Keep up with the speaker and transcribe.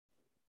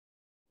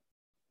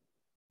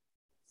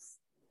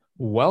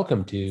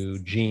Welcome to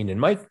Gene and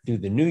Mike do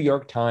the New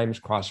York Times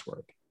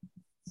crossword.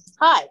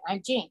 Hi, I'm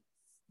Jean.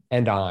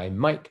 And I'm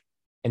Mike.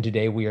 And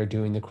today we are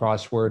doing the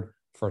crossword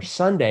for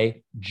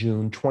Sunday,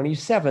 June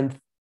 27th,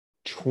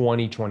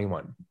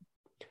 2021.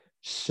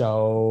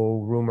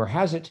 So rumor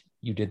has it,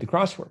 you did the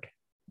crossword.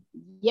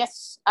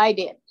 Yes, I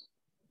did.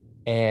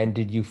 And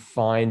did you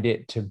find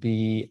it to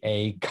be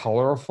a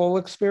colorful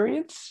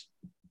experience?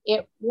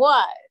 It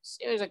was.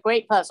 It was a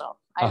great puzzle.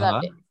 I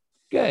loved it.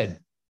 Good.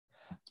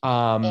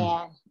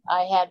 And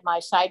I had my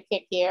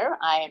sidekick here.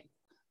 I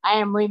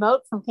am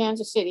remote from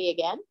Kansas City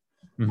again.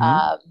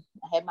 I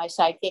had my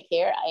sidekick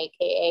here,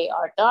 aka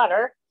our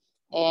daughter,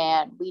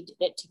 and we did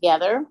it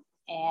together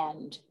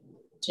and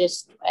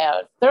just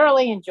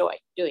thoroughly enjoyed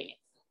doing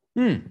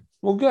it.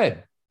 Well,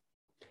 good.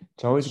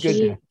 It's always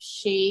good.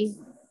 She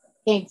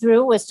came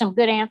through with some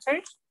good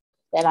answers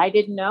that I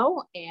didn't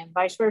know, and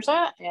vice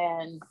versa,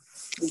 and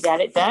we got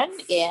it done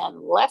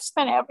in less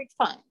than average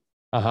time.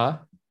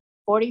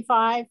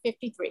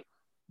 45:53.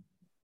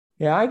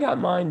 Yeah, I got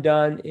mine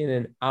done in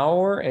an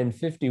hour and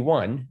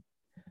 51.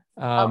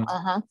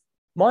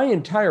 My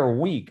entire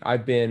week,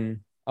 I've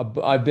been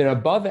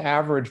above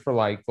average for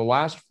like the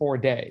last 4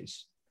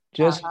 days.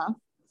 Just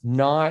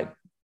not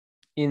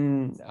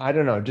in, I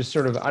don't know, just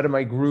sort of out of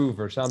my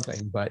groove or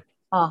something. But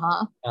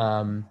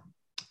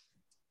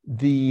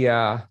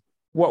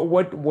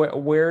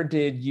where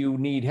did you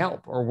need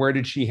help, or where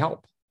did she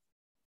help?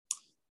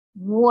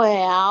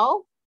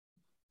 Well,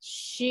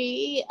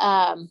 she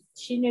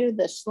knew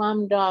the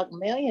Slumdog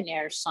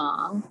Millionaire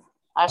song,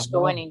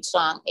 Oscar-winning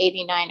song,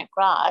 89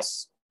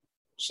 Across.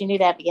 She knew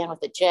that began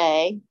with a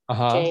J,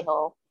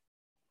 J-Ho.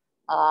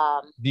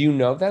 Do you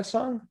know that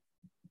song?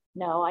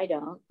 No, I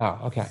don't. Oh,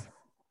 okay.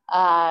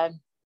 I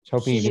was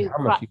hoping you could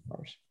hum a few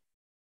bars.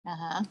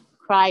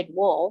 Cried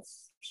Wolf,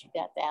 she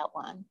got that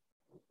one.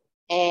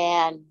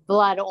 And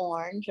Blood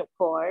Orange, of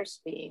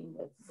course, being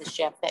the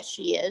chef that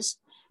she is.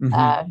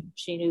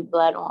 She knew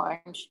Blood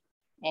Orange.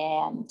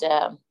 And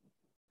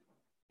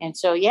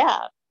so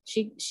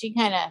she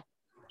kind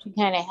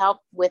of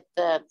helped with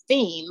the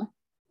theme,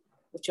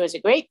 which was a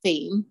great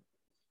theme.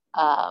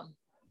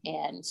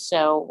 And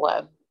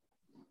so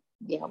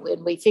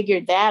when we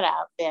figured that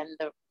out, then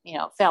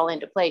fell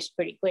into place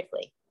pretty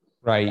quickly.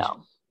 Right.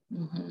 So,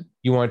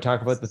 You want to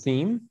talk about the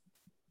theme?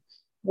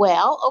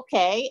 Well,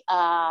 okay.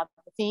 The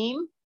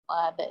theme,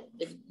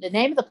 the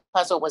name of the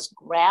puzzle was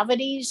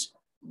Gravity's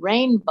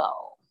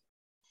Rainbow.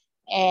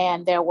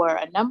 And there were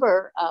a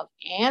number of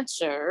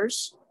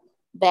answers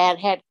that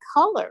had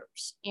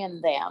colors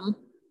in them.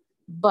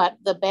 But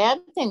the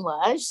bad thing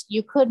was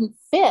you couldn't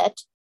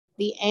fit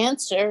the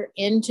answer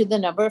into the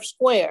number of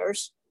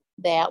squares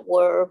that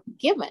were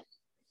given.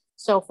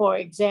 So, for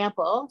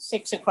example,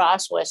 6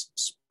 across was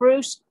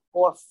spruce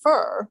or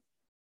fir.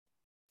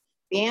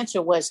 The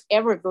answer was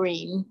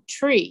evergreen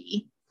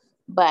tree,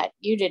 but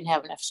you didn't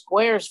have enough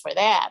squares for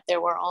that.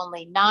 There were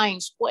only 9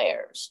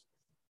 squares.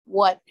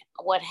 What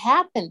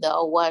happened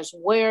though was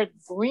where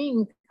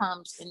green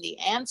comes in the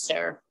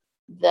answer,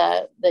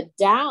 the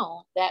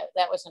down,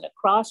 that wasn't a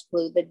cross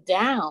clue, the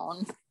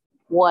down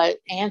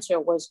answer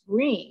was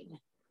green.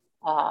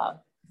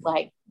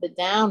 Like the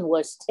down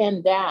was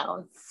 10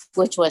 down,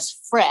 which was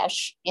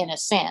fresh in a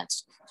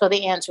sense. So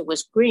the answer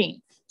was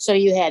green. So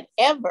you had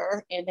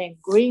ever and then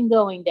green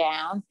going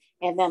down,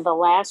 and then the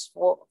last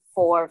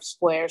four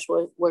squares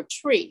were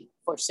tree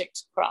for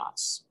 6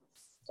 across.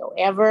 So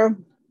ever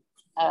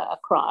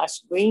across,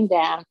 green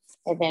down,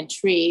 and then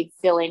tree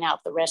filling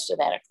out the rest of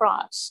that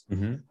across.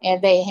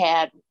 And they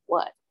had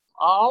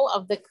all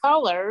of the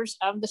colors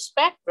of the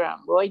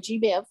spectrum. Roy G.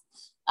 Biv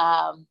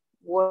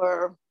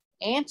were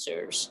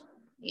answers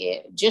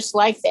just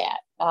like that.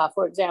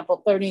 For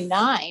example,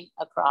 39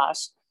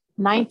 across,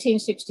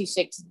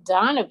 1966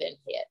 Donovan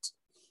hit,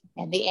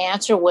 and the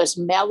answer was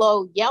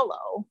mellow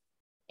yellow,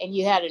 and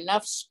you had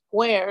enough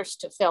squares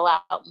to fill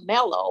out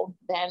mellow,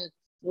 then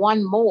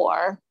one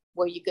more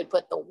where you could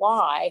put the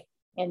Y,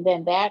 and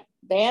then that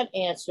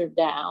answer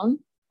down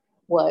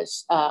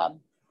was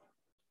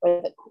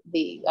the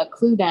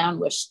clue down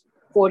was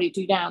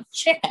 42 down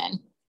chicken.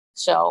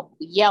 So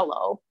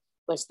yellow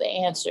was the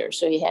answer.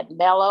 So you had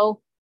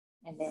mellow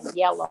and then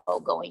yellow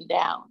going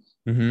down.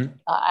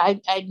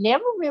 I'd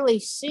never really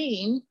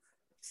seen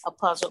a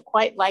puzzle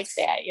quite like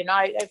that.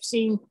 I've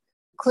seen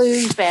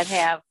clues that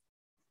have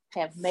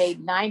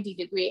made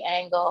 90-degree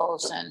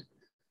angles,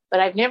 but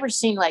I've never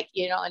seen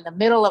in the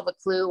middle of a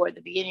clue or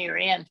the beginning or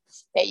end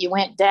that you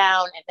went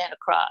down and then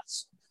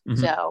across.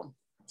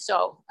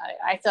 So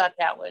I thought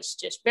that was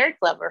just very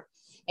clever.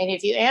 And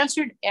if you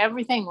answered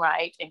everything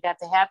right and got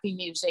the happy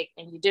music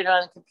and you did it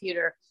on the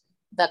computer,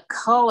 the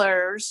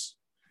colors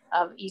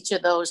of each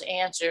of those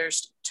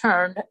answers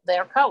turned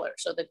their color.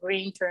 So the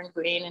green turned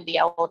green and the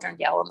yellow turned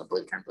yellow and the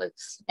blue turned blue.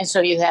 And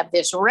so you have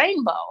this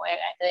rainbow.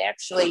 They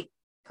actually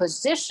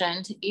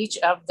positioned each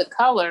of the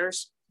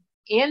colors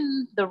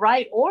in the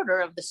right order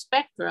of the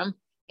spectrum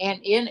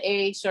and in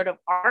a sort of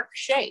arc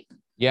shape.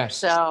 Yes.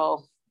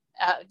 So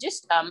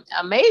just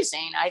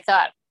amazing. I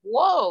thought,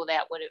 whoa,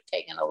 that would have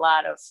taken a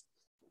lot of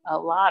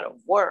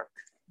work.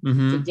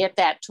 Mm-hmm. to get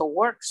that to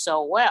work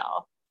so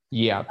well.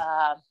 Yeah.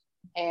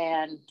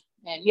 And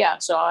yeah,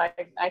 so I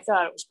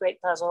thought it was a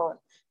great puzzle and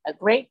a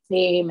great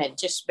theme and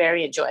just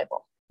very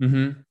enjoyable.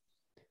 Mm-hmm.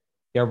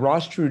 Yeah,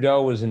 Ross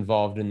Trudeau was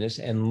involved in this,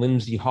 and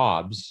Lindsay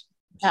Hobbs.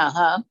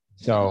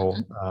 So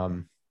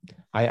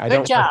I Good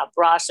don't. job,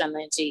 Ross and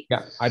Lindsay.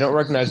 Yeah, I don't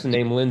recognize the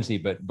name Lindsay,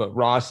 but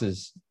Ross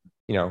is,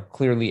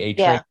 clearly a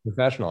trained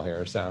professional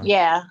here. So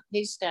yeah,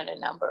 he's done a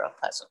number of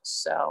puzzles.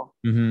 So,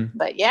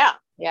 but yeah,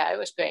 it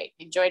was great.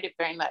 Enjoyed it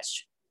very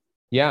much.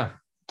 Yeah,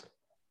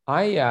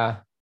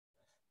 I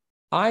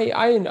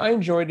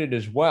enjoyed it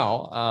as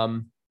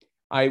well.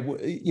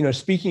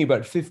 Speaking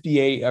about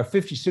 58 or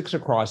 56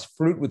 across,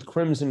 fruit with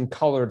crimson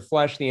colored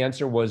flesh, the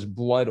answer was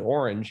blood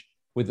orange,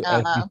 with,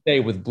 as you say,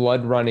 with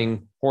blood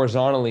running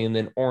horizontally and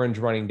then orange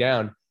running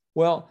down.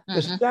 Well,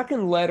 the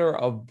second letter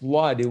of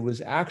blood, it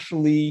was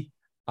actually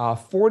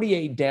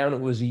 48 down.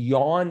 It was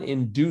yawn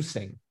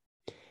inducing.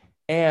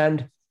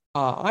 And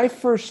I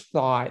first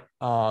thought,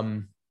 I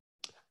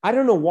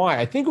don't know why.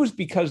 I think it was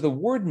because the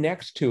word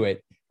next to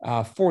it,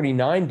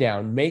 49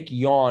 down, make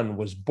yawn,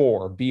 was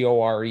bore,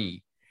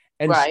 B-O-R-E.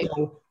 And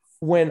so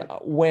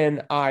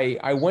when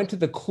I went to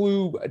the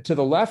clue to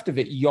the left of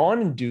it,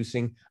 yawn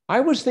inducing, I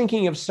was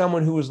thinking of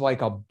someone who was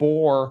like a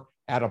bore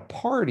at a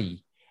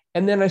party.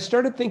 And then I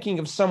started thinking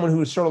of someone who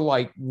was sort of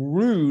like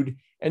rude.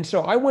 And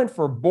so I went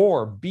for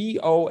bore,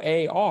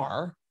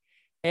 B-O-A-R.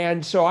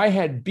 And so I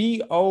had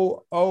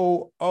B-O-O-O-D,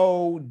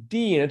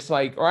 and it's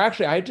like, or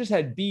actually I just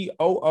had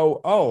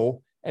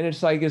B-O-O-O. And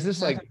it's like, is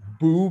this like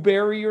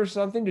booberry or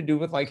something to do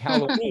with like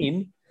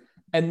Halloween?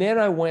 And then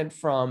I went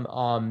from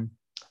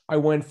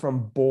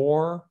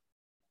bore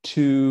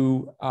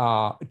to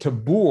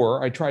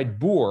boor. I tried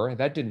boor,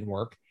 that didn't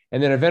work.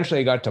 And then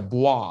eventually I got to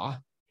blah.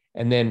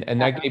 And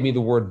that gave me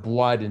the word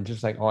blood, and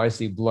just like, oh, I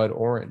see blood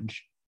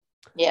orange.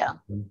 Yeah.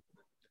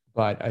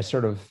 But I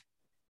sort of,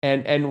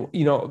 and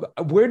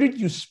where did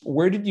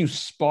you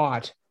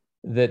spot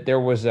that there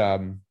was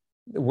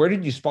where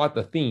did you spot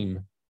the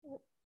theme?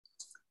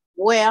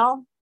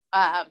 Well,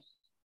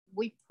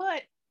 we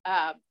put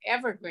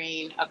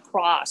evergreen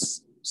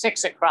across,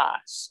 6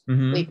 across.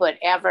 We put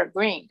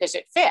evergreen because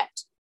it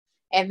fit.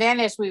 And then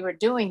as we were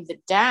doing the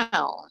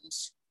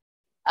downs,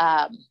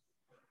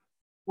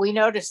 we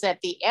noticed that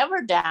the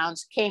ever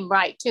downs came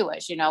right to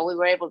us. We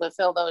were able to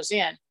fill those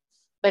in.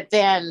 But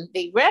then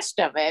the rest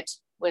of it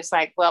was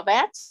like, well,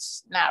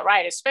 that's not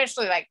right,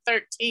 especially like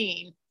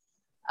 13.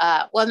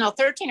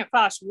 13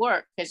 across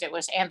worked because it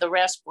was, and the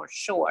rest were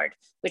short,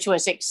 which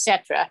was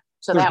etc.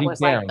 So that was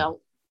down.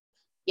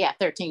 Like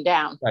 13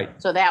 down. Right.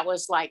 So that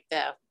was like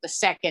the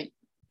second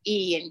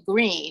E in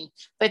green.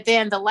 But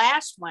then the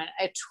last one,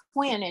 a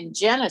twin in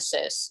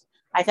Genesis,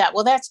 I thought,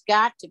 well, that's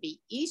got to be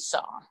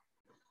Esau.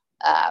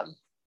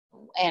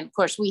 And of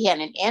course, we had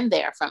an N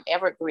there from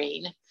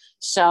evergreen.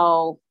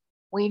 So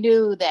we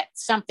knew that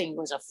something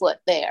was afoot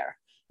there.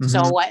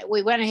 So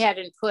we went ahead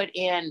and put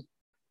in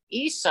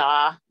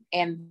Esau,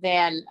 and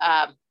then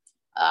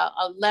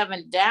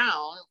 11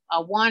 down,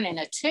 a 1 and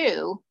a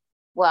 2.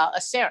 Well,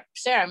 Sarah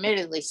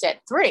immediately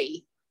said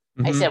 3.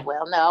 I said,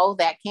 well, no,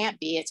 that can't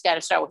be. It's got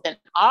to start with an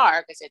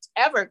R because it's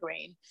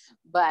evergreen.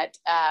 But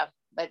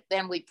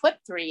then we put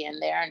 3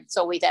 in there. And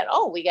so we thought,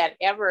 oh, we got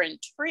ever and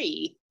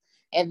tree.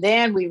 And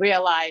then we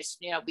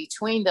realized,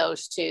 between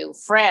those two,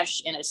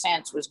 fresh in a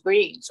sense was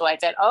green. So I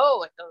thought,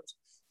 oh, it goes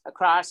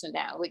across and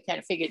down. We kind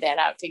of figured that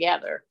out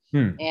together.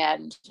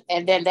 And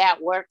then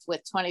that worked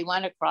with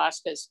 21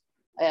 across because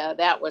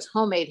that was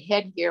homemade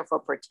headgear for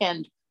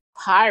pretend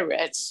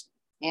pirates.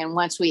 And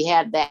once we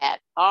had that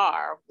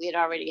R, we had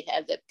already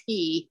had the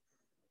P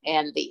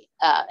and the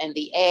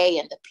A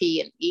and the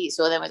P and E.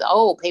 So then with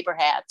paper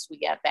hats, we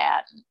got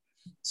that. And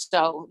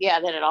so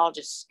then it all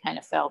just kind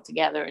of fell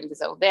together. And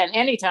so then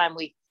anytime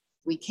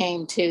we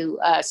came to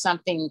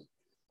something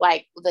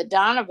like the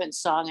Donovan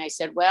song, I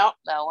said, well,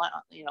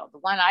 the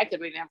one I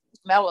could remember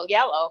was Mellow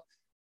Yellow,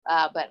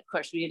 but of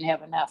course we didn't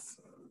have enough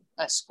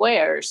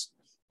squares.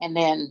 And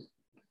then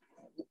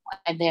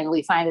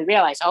we finally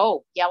realized,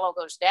 yellow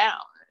goes down.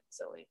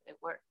 So it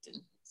worked.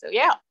 And so,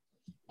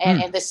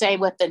 and the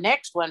same with the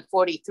next one,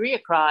 43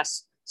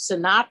 across,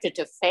 Sinatra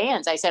to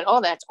fans. I said,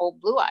 that's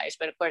Old Blue Eyes,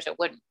 but of course it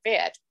wouldn't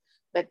fit.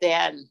 But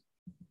then,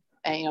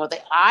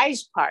 the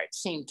eyes part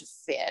seemed to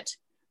fit.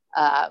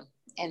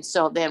 And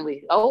so then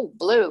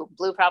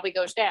blue probably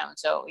goes down.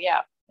 So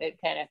it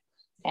kind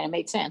of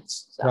made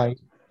sense. So. Right.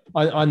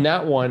 On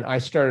that one, I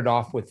started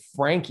off with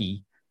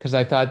Frankie because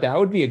I thought that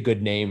would be a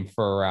good name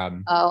for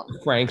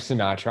Frank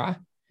Sinatra.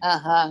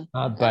 But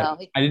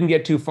I didn't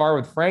get too far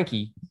with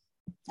Frankie.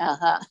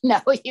 No,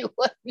 you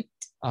wouldn't.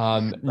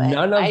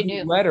 None of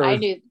the letters. I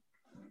knew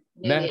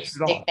his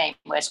nickname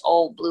was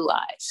Old Blue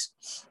Eyes.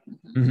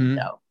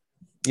 So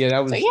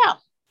that was. So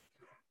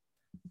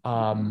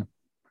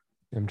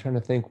I'm trying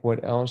to think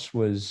what else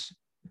was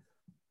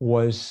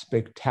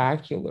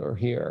spectacular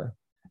here.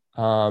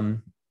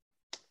 The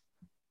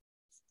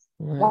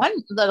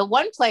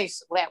one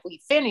place that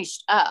we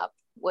finished up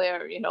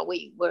where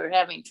we were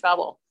having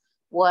trouble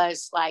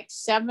was like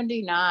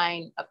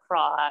 79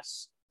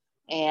 across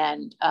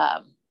And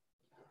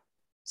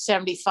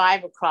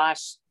 75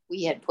 across,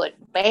 we had put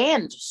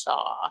band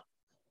saw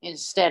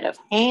instead of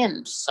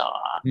hand saw.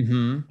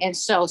 Mm-hmm. And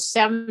so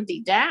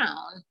 70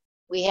 down,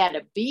 we had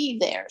a B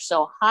there.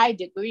 So high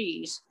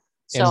degrees.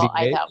 So MBA?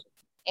 I thought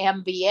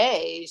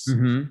MBAs,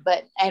 Mm-hmm.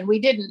 and we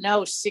didn't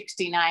know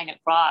 69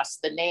 across,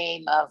 the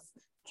name of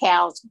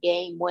Cal's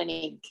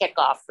game-winning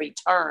kickoff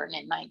return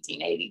in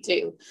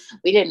 1982.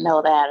 We didn't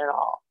know that at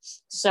all.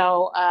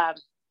 So,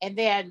 and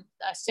then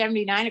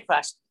 79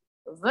 across,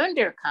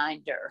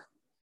 Wunderkinder.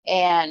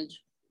 And,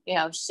 you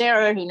know,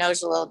 Sarah, who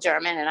knows a little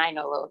German, and I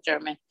know a little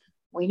German,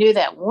 we knew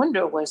that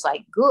Wunder was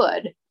like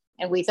good,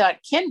 and we thought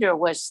Kinder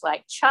was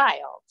like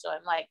child. So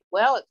I'm like,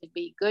 well, it could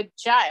be good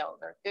child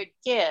or good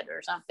kid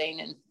or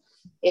something. And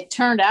it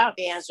turned out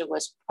the answer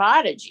was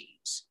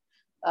prodigies.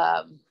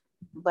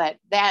 But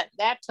that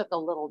took a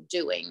little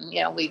doing,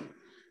 you know,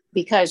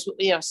 because,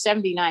 you know,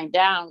 79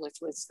 down, which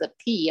was the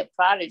P of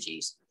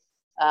prodigies,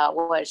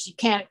 was, you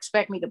can't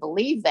expect me to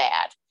believe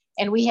that.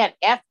 And we had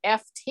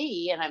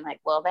FFT, and I'm like,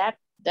 well, that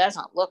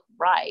doesn't look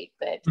right.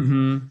 But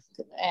Mm-hmm.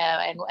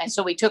 and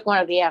so we took one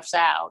of the F's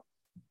out,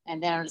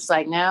 and then it's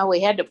like, no,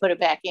 we had to put it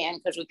back in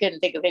because we couldn't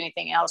think of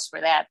anything else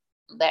for that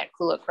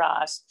clue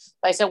across.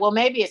 But I said, well,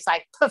 maybe it's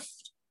like poof,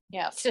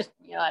 you know, just,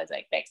 you know, I was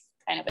like, that's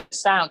kind of a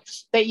sound.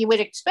 But you would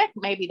expect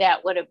maybe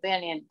that would have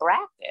been in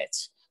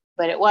brackets,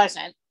 but it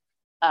wasn't.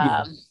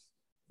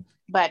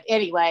 But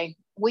anyway,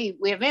 we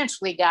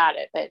eventually got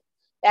it. But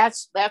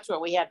that's where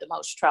we had the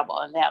most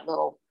trouble, in that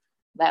little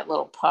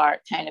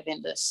part, kind of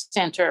in the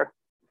center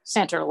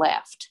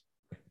left.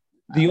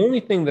 The only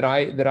thing that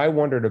I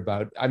wondered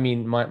about, I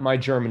mean, my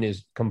German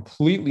is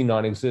completely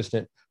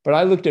non-existent, but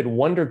I looked at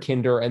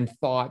Wunderkinder and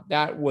thought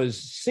that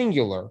was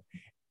singular,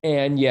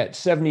 and yet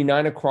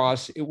 79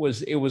 across, it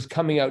was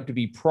coming out to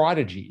be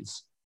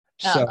prodigies.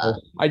 So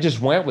I just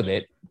went with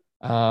it,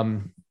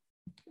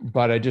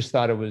 but I just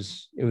thought it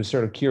was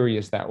sort of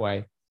curious that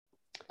way.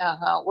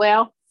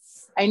 Well,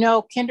 I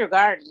know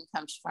kindergarten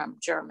comes from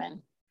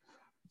German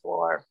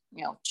for,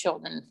 you know,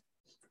 children.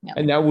 You know.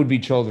 And that would be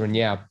children,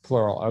 yeah,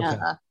 plural. Okay.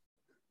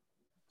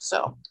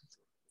 So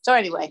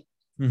anyway,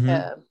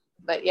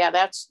 but yeah,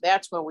 that's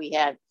where we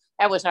had,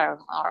 that was our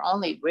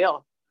only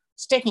real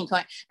sticking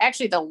point.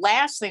 Actually, the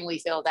last thing we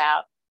filled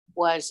out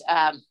was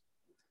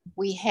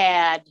we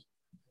had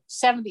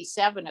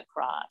 77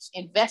 across,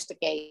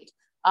 investigate,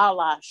 a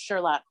la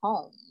Sherlock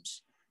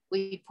Holmes.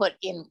 We put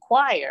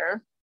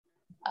inquire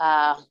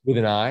with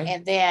an I,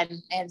 and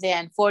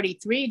then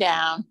 43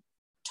 down,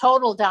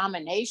 total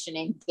domination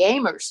in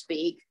gamer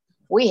speak.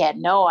 We had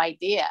no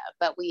idea,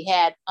 but we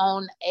had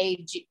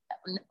onagi.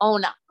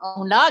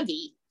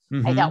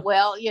 Mm-hmm. I thought,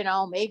 well, you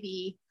know,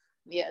 maybe,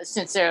 yeah,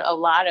 since there are a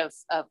lot of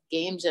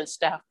games and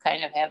stuff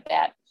kind of have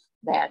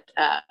that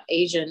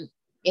Asian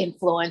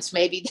influence,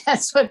 maybe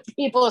that's what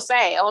people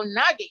say,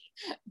 onagi.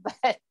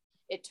 But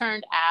it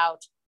turned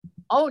out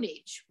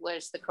onage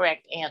was the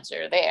correct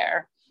answer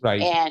there.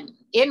 Right. And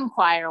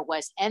inquire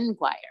was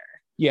enquire.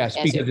 Yes,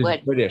 because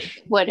it's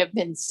British. Would have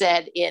been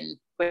said in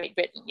Great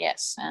Britain.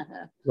 Yes.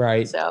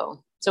 Right.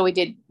 So we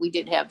did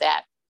have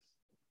that,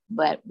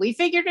 but we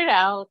figured it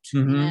out,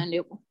 and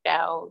it worked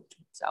out.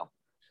 So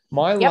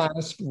my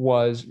last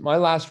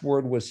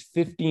word was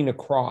 15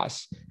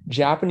 across,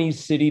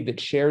 Japanese city that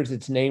shares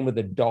its name with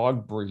a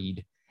dog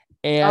breed.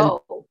 And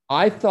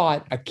I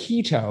thought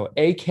Akito,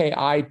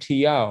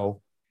 Akito,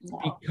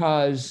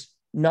 because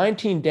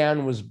 19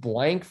 down was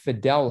blank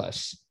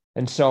Fidelis.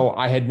 And so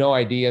I had no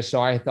idea.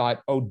 So I thought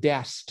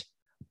Odeste,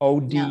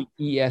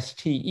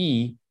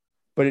 Odeste,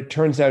 but it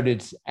turns out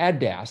it's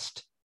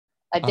Adest.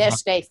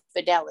 Adeste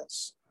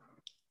Fidelis.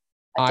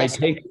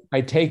 Adeste.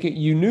 I take it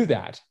you knew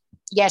that.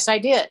 Yes, I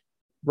did.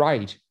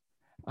 Right.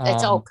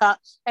 That's a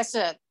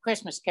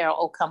Christmas carol,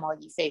 O Come All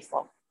Ye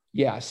Faithful.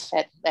 Yes.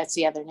 That's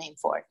the other name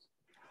for it.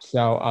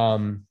 So,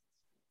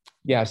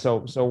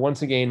 so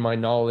once again, my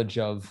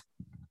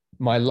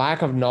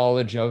lack of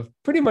knowledge of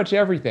pretty much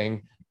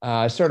everything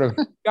sort of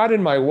got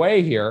in my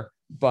way here,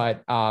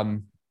 but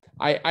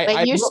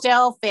you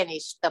still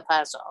finished the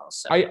puzzle.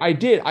 So. I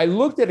did. I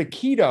looked at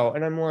Aikido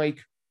and I'm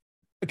like,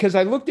 because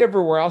I looked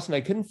everywhere else and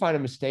I couldn't find a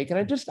mistake. And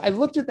I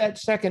looked at that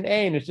second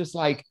A and it's just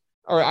like,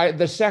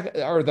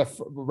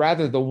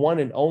 the one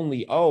and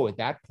only O at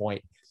that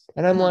point.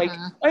 And I'm like,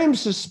 I am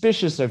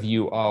suspicious of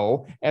you,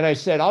 O. And I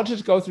said, I'll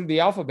just go through the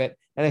alphabet,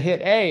 and I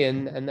hit A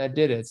and that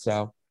did it.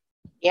 So,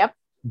 yep.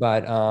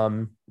 But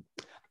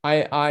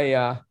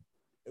I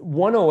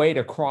 108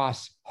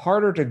 across,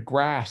 harder to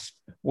grasp,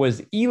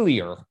 was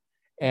Elier.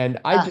 And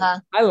I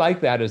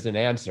like that as an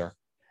answer.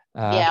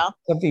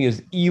 Something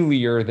is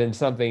eelier than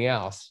something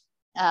else.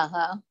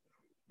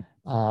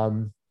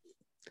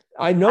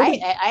 I know we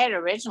had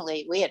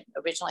originally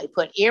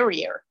put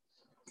eerier.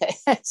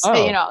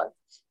 So, you know,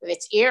 if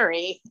it's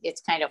eerie,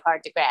 it's kind of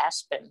hard to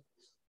grasp. And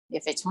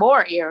if it's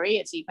more eerie,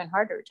 it's even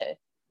harder to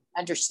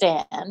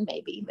understand,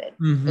 maybe, but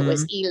it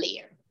was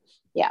eelier.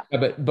 Yeah.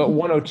 But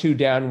 102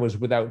 down was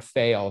without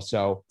fail.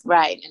 So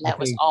right. And that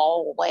was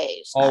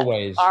always our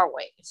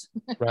ways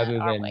rather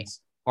than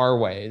our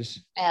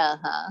ways.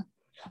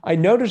 I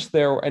noticed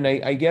there, and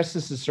I guess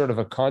this is sort of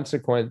a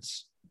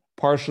consequence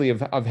partially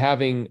of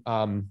having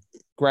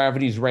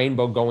gravity's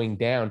rainbow going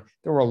down.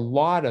 There were a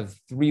lot of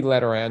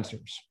three-letter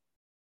answers.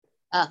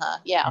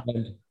 Yeah.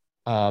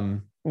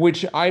 And,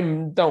 which I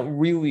don't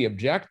really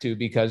object to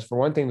because, for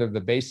one thing, they're the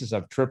basis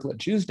of Triplet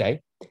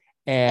Tuesday.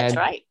 And that's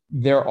right.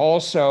 they're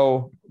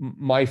also,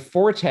 my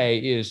forte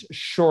is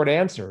short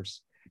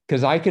answers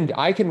because I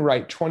can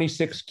write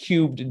 26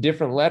 cubed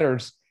different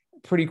letters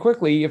pretty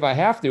quickly if I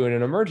have to in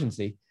an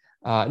emergency.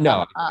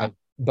 No,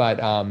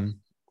 but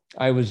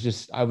I was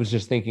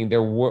just thinking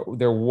there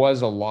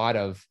was a lot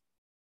of,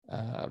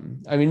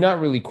 I mean,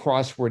 not really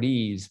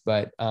crosswordese,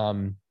 but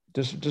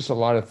just a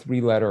lot of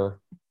three-letter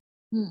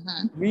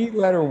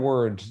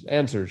words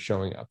answers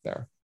showing up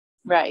there.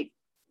 Right.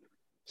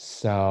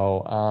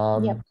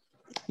 So Yep.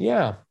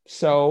 yeah.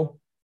 So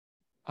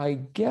I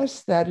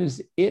guess that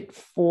is it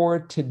for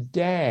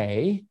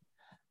today.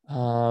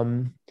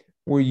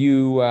 Were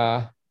you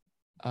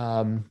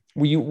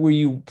were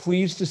you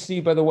pleased to see,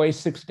 by the way,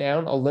 Six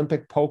Down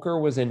Olympic poker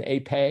was in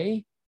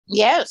Epay?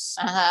 Yes.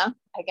 I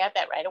got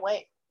that right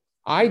away.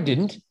 I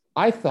didn't.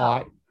 I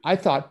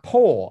thought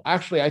pole.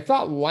 Actually, I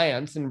thought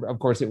lance, and of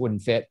course it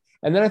wouldn't fit.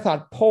 And then I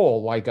thought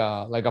pole, like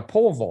a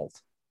pole vault.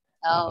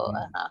 Oh.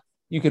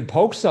 You could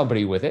poke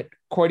somebody with it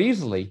quite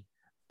easily,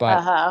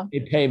 but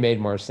Epay made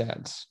more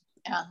sense.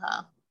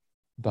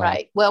 But,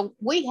 right. Well,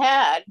 we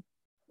had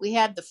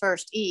the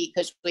first E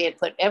because we had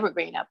put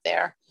Evergreen up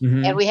there,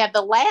 and we had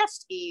the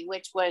last E,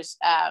 which was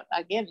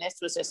again, this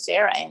was a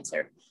Sarah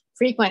answer.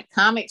 Frequent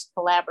comics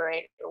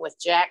collaborator with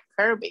Jack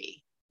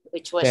Kirby,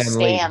 which was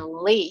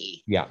Stan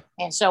Lee. Yeah.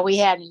 And so we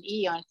had an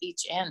E on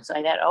each end. So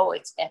I thought, oh,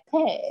 it's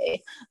Epay.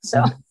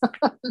 So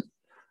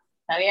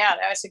yeah,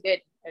 that was a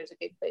good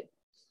thing.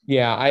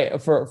 Yeah, I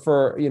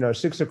for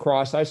Six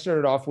Across, I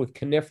started off with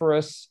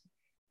coniferous,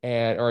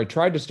 or I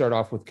tried to start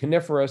off with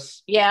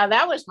coniferous. Yeah,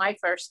 that was my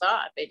first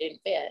thought. It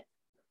didn't fit.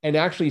 And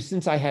actually,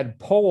 since I had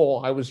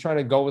pole, I was trying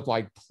to go with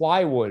like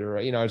plywood, or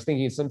I was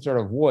thinking some sort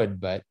of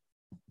wood, but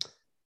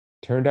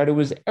turned out it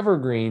was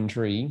evergreen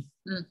tree.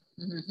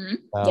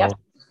 Yep.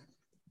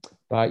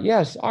 But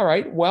yes, all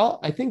right. Well,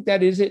 I think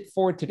that is it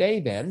for today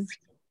then.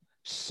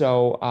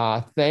 So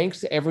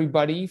thanks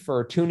everybody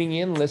for tuning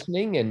in,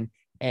 listening,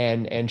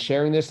 and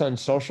sharing this on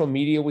social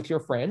media with your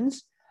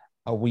friends.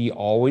 We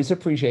always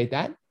appreciate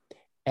that.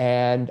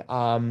 And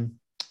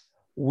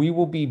we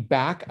will be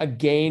back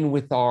again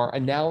with our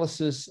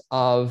analysis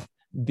of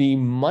the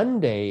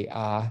Monday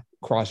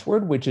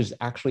crossword, which is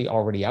actually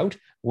already out.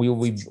 We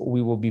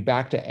will be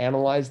back to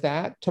analyze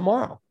that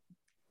tomorrow.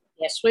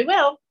 Yes, we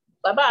will.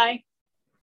 Bye-bye.